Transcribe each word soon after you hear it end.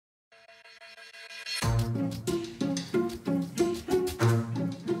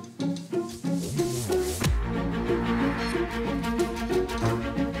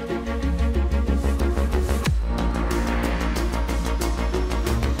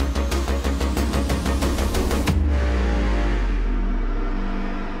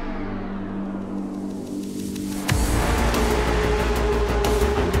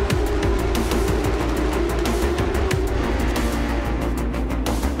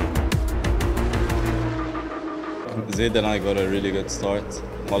Zaid and I got a really good start.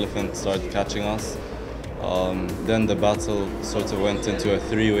 Oliphant started catching us. Then the battle sort of went into a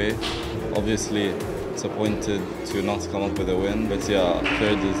three-way. Obviously, disappointed to not come up with a win, but yeah,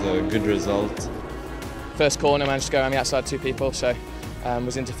 third is a good result. First corner, managed to go around the outside two people, so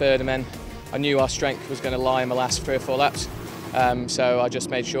was into third, and then I knew our strength was going to lie in the last 3 or 4 laps, so I just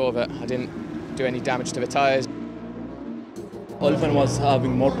made sure that I didn't do any damage to the tyres. Oliphant was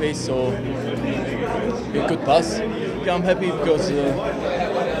having more pace, so he could pass. I'm happy because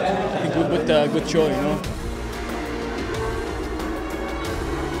I think we put a good show, you know.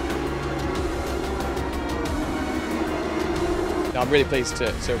 I'm really pleased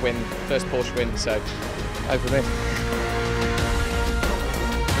to win, first Porsche win, so over me.